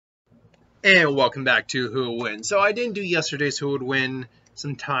And welcome back to Who Would Win. So I didn't do yesterday's Who Would Win,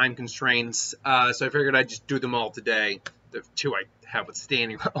 some time constraints, so I figured I'd just do them all today. The two I have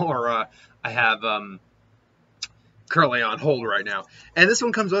withstanding, or I have currently on hold right now. And this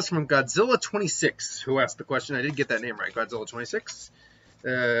one comes to us from Godzilla26, who asked the question. I did get that name right, Godzilla26.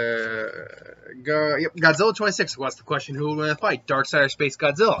 Yep, Godzilla26 who asked the question, who would win a fight, Darksied or Space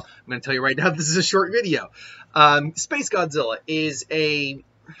Godzilla? I'm going to tell you right now, this is a short video. Space Godzilla is a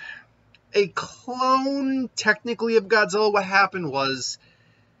clone, technically, of Godzilla. What happened was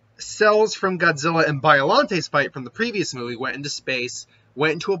cells from Godzilla and Biolante's fight from the previous movie went into space,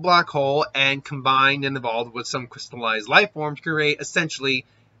 went into a black hole, and combined and evolved with some crystallized life form to create, essentially,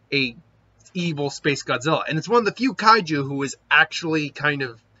 a evil Space Godzilla. And it's one of the few kaiju who is actually kind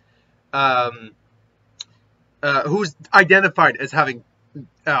of, who's identified as having,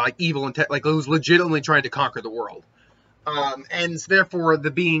 like, evil intent, like, who's legitimately trying to conquer the world. And therefore,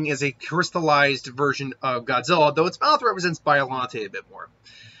 the being is a crystallized version of Godzilla, though its mouth represents Biollante a bit more.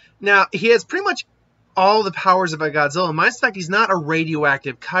 Now, he has pretty much all the powers of a Godzilla. Minus the fact he's not a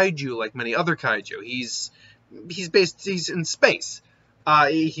radioactive kaiju like many other kaiju. He's in space.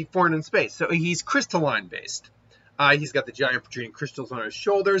 He's born in space, so he's crystalline based. He's got the giant protruding crystals on his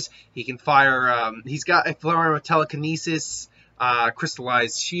shoulders. He can fire. He's got a form of telekinesis,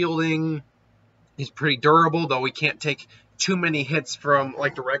 crystallized shielding. He's pretty durable, though he can't take too many hits from,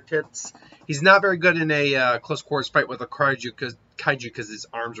 like, direct hits. He's not very good in a close quarters fight with a kaiju because his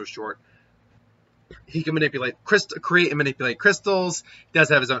arms are short. He can create and manipulate crystals. He does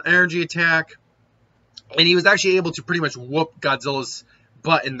have his own energy attack. And he was actually able to pretty much whoop Godzilla's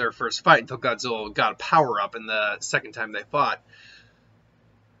butt in their first fight until Godzilla got a power-up in the second time they fought.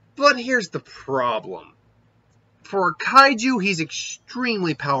 But here's the problem. For a kaiju, he's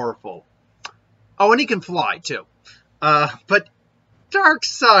extremely powerful. Oh, and he can fly, too. But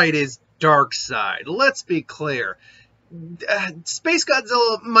Darksied is Darksied. Let's be clear. Space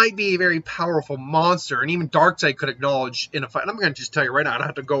Godzilla might be a very powerful monster, and even Darksied could acknowledge in a fight. And I'm going to just tell you right now, I don't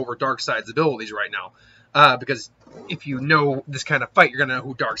have to go over Darkside's abilities right now. Because if you know this kind of fight, you're going to know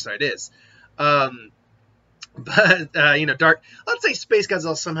who Darksied is. You know, let's say Space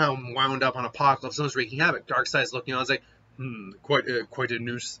Godzilla somehow wound up on Apocalypse and was wreaking havoc. Darkside's looking on and like, quite a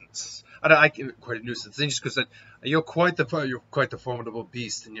nuisance. Quite a nuisance. Then just said, you're quite the formidable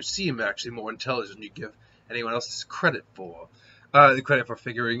beast, and you seem actually more intelligent than you give anyone else credit for. The credit for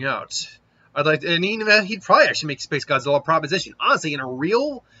figuring out. And he'd probably actually make Space Godzilla a proposition. Honestly, in a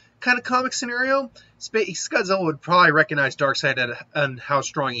real kind of comic scenario, Space Godzilla would probably recognize Darkseid and how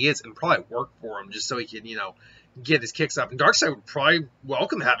strong he is, and probably work for him just so he can, get his kicks up. And Darkseid would probably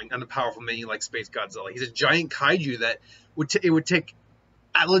welcome having a powerful minion like Space Godzilla. He's a giant kaiju that it would take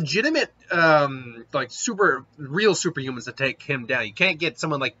a legitimate, like real superhumans to take him down. You can't get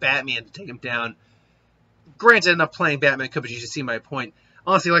someone like Batman to take him down. Granted, enough playing Batman could, but you should see my point.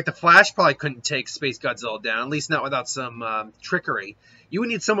 Honestly, like the Flash probably couldn't take Space Godzilla down, at least not without some trickery. You would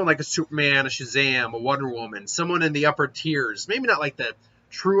need someone like a Superman, a Shazam, a Wonder Woman, someone in the upper tiers. Maybe not like the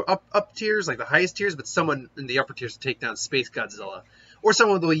true up tiers, like the highest tiers, but someone in the upper tiers to take down Space Godzilla. Or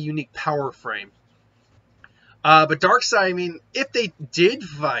someone with a unique power frame. But Darkseid, I mean, if they did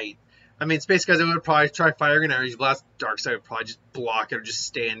fight, I mean, Space Godzilla would probably try firing an energy blast. Darkseid would probably just block it or just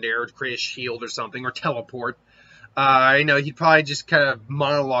stand there or create a shield or something or teleport. I know he'd probably just kind of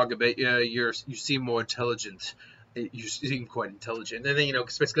monologue a bit. You seem more intelligent. You seem quite intelligent. And then,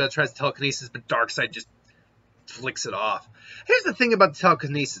 Space Godzilla tries telekinesis, but Darkseid just flicks it off. Here's the thing about the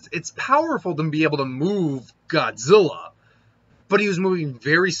telekinesis. It's powerful to be able to move Godzilla, but he was moving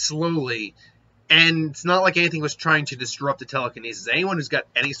very slowly. And it's not like anything was trying to disrupt the telekinesis. Anyone who's got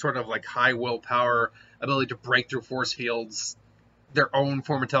any sort of like high willpower, ability to break through force fields, their own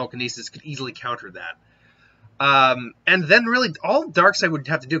form of telekinesis could easily counter that. And then really all Darkseid would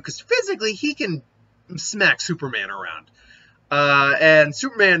have to do, because physically he can smack Superman around. And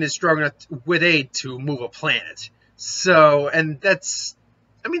Superman is strong enough with aid to move a planet. So, and that's,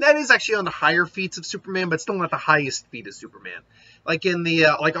 I mean, that is actually on the higher feats of Superman, but still not the highest feat of Superman. Like in the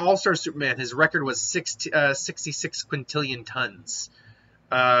like All-Star Superman, his record was 66 quintillion tons.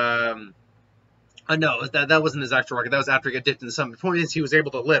 No, that wasn't his actual record. That was after he got dipped in the sun. The point is, he was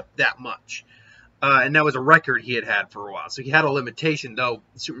able to lift that much, and that was a record he had for a while. So he had a limitation, though.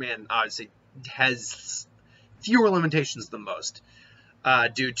 Superman obviously has fewer limitations than most,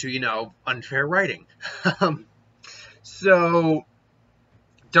 due to unfair writing. So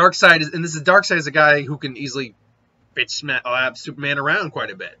Darkseid is a guy who can easily bitch Superman around quite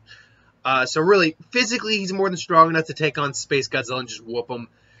a bit. So really, physically, he's more than strong enough to take on Space Godzilla and just whoop him.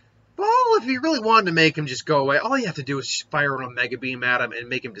 Well, if you really wanted to make him just go away, all you have to do is fire an Omega Beam at him and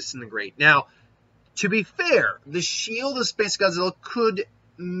make him disintegrate. Now, to be fair, the shield of Space Godzilla could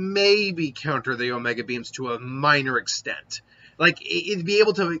maybe counter the Omega Beams to a minor extent. Like, it'd be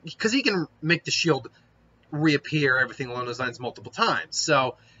able to, because he can make the shield reappear, everything along those lines multiple times.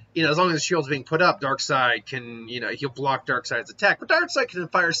 So, as long as the shield's being put up, Darkseid can, he'll block Darkseid's attack. But Darkseid can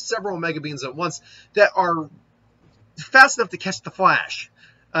fire several Omega Beams at once that are fast enough to catch the Flash.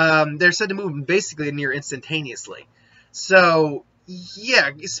 They're said to move basically near instantaneously. So, yeah,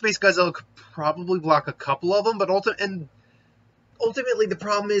 Space Godzilla could probably block a couple of them, but ultimately the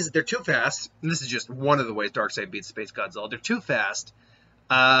problem is they're too fast. And this is just one of the ways Darkseid beats Space Godzilla. They're too fast.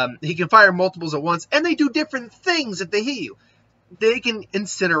 He can fire multiples at once, and they do different things if they hit you. They can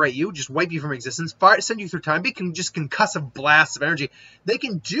incinerate you, just wipe you from existence, send you through time. They can just concussive blasts of energy. They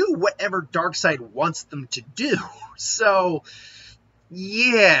can do whatever Darkseid wants them to do. So,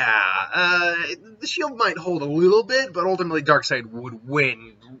 yeah, the shield might hold a little bit, but ultimately Darkseid would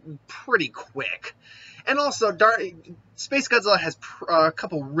win pretty quick. And also, Space Godzilla has a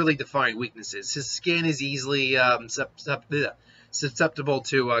couple really defined weaknesses. His skin is easily susceptible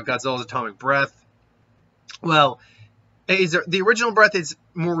to Godzilla's atomic breath. Well, the original breath is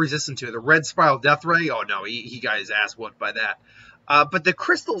more resistant to it. The red spiral death ray, oh no, he got his ass whooped by that. But the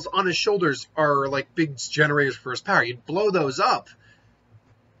crystals on his shoulders are like big generators for his power. You'd blow those up,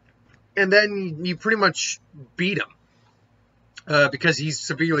 and then you pretty much beat him because he's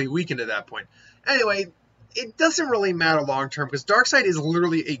severely weakened at that point. Anyway, it doesn't really matter long term because Darkseid is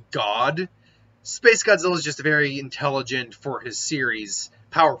literally a god. Space Godzilla is just very intelligent for his series,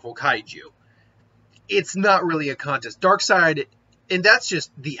 powerful kaiju. It's not really a contest. Darkseid, and that's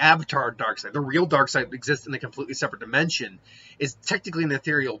just the avatar Darkseid. The real Darkseid exists in a completely separate dimension. Is technically an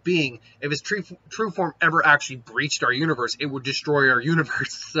ethereal being. If his true form ever actually breached our universe, it would destroy our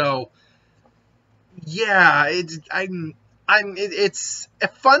universe. So, yeah, it's a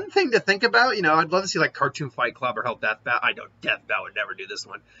fun thing to think about. I'd love to see like Cartoon Fight Club or Death Battle. I know Death Battle would never do this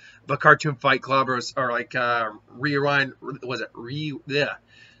one, but Cartoon Fight Club or like Rewind. Was it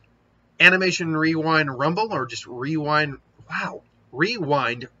Animation Rewind Rumble or just Rewind? Wow,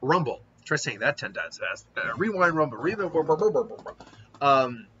 Rewind Rumble. Try saying that 10 times fast. Rewind Rumble. I'd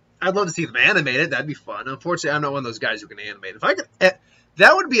love to see them animated. That'd be fun. Unfortunately, I'm not one of those guys who can animate. If I could,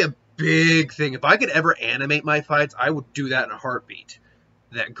 that would be a big thing. If I could ever animate my fights, I would do that in a heartbeat.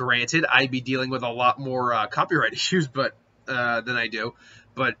 That granted, I'd be dealing with a lot more copyright issues, than I do.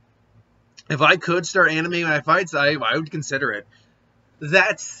 But if I could start animating my fights, I would consider it.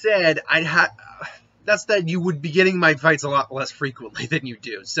 That said, you would be getting my fights a lot less frequently than you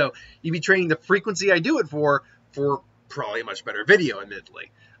do. So you'd be training the frequency I do it for probably a much better video,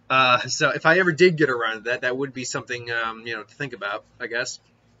 admittedly. So if I ever did get around to that, that would be something to think about, I guess.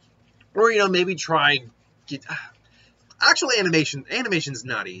 Or maybe try actual animation. Animation's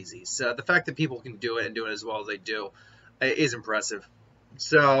not easy. So the fact that people can do it and do it as well as they do is impressive.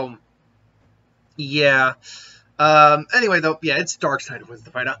 So yeah. Anyway, though, yeah, it's Darkseid who wins the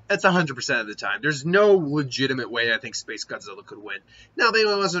fight. That's 100% of the time. There's no legitimate way I think Space Godzilla could win. Now, if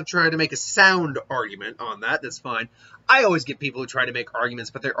anyone wants to try to make a sound argument on that, that's fine. I always get people who try to make arguments,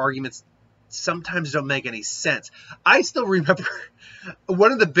 but their arguments sometimes don't make any sense. I still remember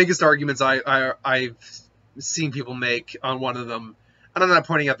one of the biggest arguments I've seen people make on one of them, and I'm not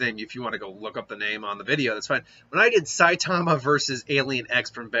pointing out the name. If you want to go look up the name on the video, that's fine. When I did Saitama versus Alien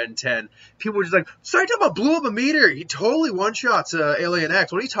X from Ben 10, people were just like, Saitama blew up a meteor. He totally one-shots Alien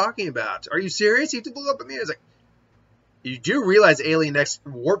X. What are you talking about? Are you serious? He blew up a meteor. It's like, you do realize Alien X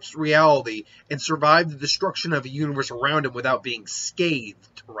warps reality and survived the destruction of a universe around him without being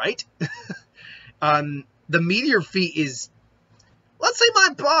scathed, right? The meteor feet is, let's say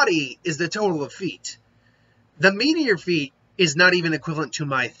my body is the total of feet. The meteor feet is not even equivalent to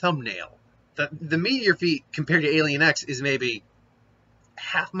my thumbnail. The meteor feet compared to Alien X is maybe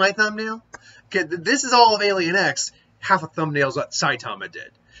half my thumbnail. Okay, this is all of Alien X. Half a thumbnail is what Saitama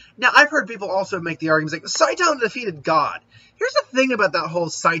did. Now, I've heard people also make the arguments like, Saitama defeated God. Here's the thing about that whole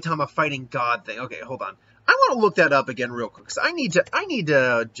Saitama fighting God thing. Okay, hold on. I want to look that up again real quick. Because I need to,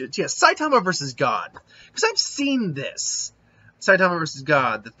 Saitama versus God. Because I've seen this. Saitama versus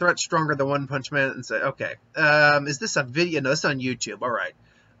God. The threat stronger than One Punch Man. And say, okay. Is this a video? No, it's on YouTube. All right.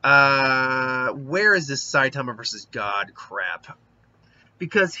 Where is this Saitama versus God crap?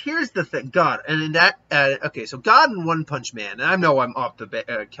 Because here's the thing. God. And in that, okay, so God and One Punch Man. And I know I'm off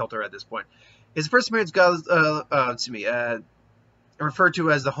the kilter at this point. His first appearance, God, referred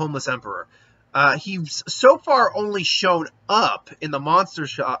to as the Homeless Emperor. He's so far only shown up in the Monster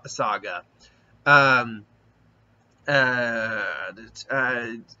Saga. A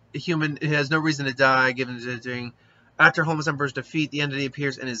human has no reason to die, given to doing. After Homeless Emperor's defeat, the entity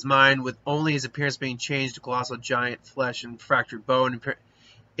appears in his mind, with only his appearance being changed to colossal giant flesh and fractured bone.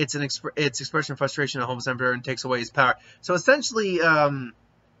 Its expression of frustration of Homeless Emperor and takes away his power. So essentially, yeah,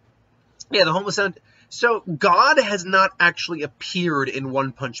 the Homeless Emperor. So God has not actually appeared in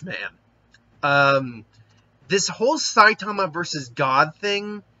One Punch Man. This whole Saitama versus God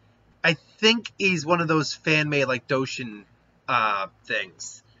thing, I think, is one of those fan-made, like, Doshin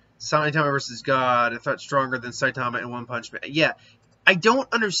things. Saitama versus God, I thought stronger than Saitama in One Punch Man. Yeah, I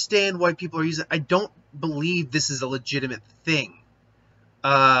don't understand why people are using... I don't believe this is a legitimate thing.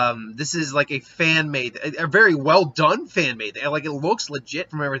 This is like a fan-made... A very well-done fan-made thing. Like, it looks legit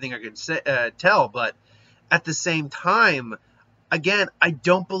from everything I can tell, but at the same time, again, I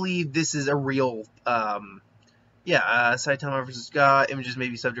don't believe this is a real... Saitama versus God, images may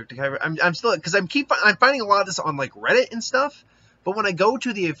be subject to cover. I'm still, because I'm finding a lot of this on, like, Reddit and stuff, but when I go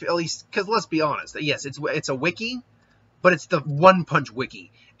to the, at least, because let's be honest, yes, it's a wiki, but it's the One Punch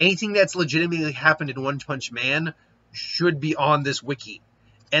wiki. Anything that's legitimately happened in One Punch Man should be on this wiki.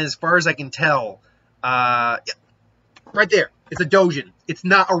 And as far as I can tell, yeah, right there, it's a dojin. It's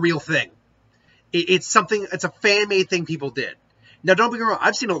not a real thing. It's something, it's a fan-made thing people did. Now, don't be wrong,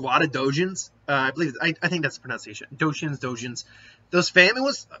 I've seen a lot of dojins. I believe, I think that's the pronunciation. Dojins. Those family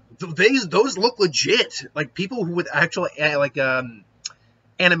ones, those look legit. Like, people who with actual, like,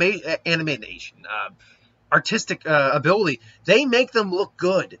 animation, artistic ability, they make them look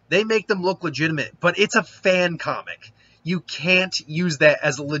good. They make them look legitimate. But it's a fan comic. You can't use that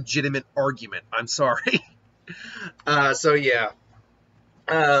as a legitimate argument. I'm sorry. So, yeah.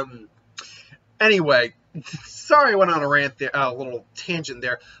 Anyway, sorry I went on a rant there, a little tangent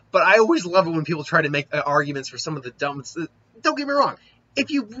there, but I always love it when people try to make arguments for some of the dumbest. Don't get me wrong. If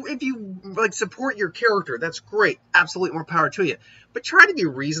you like support your character, that's great. Absolutely, more power to you. But try to be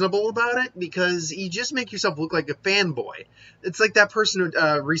reasonable about it, because you just make yourself look like a fanboy. It's like that person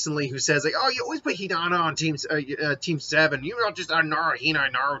recently who says, like, "Oh, you always put Hinata on Team 7. You're not just on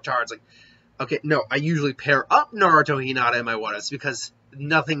Naruto." It's like, okay, no, I usually pair up Naruto, Hinata, and my what-ifs, because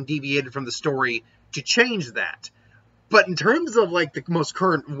nothing deviated from the story to change that. But in terms of, like, the most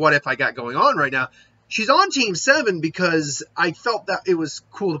current what-if I got going on right now, she's on Team 7 because I felt that it was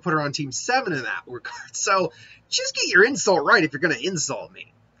cool to put her on Team 7 in that regard. So, just get your insult right if you're going to insult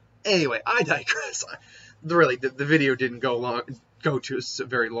me. Anyway, I digress. Really, the video didn't go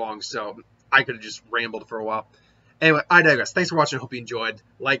very long, so I could have just rambled for a while. Anyway, I digress. Thanks for watching. I hope you enjoyed.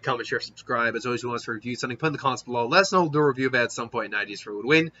 Like, comment, share, subscribe. As always, if you want us to review something, put in the comments below. Let us know. We'll do a review of it at some point and ideas for who would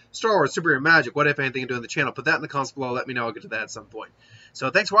win. Star Wars, superhero, magic, what if anything to do on the channel. Put that in the comments below. Let me know. I'll get to that at some point.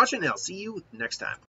 So thanks for watching, and I'll see you next time.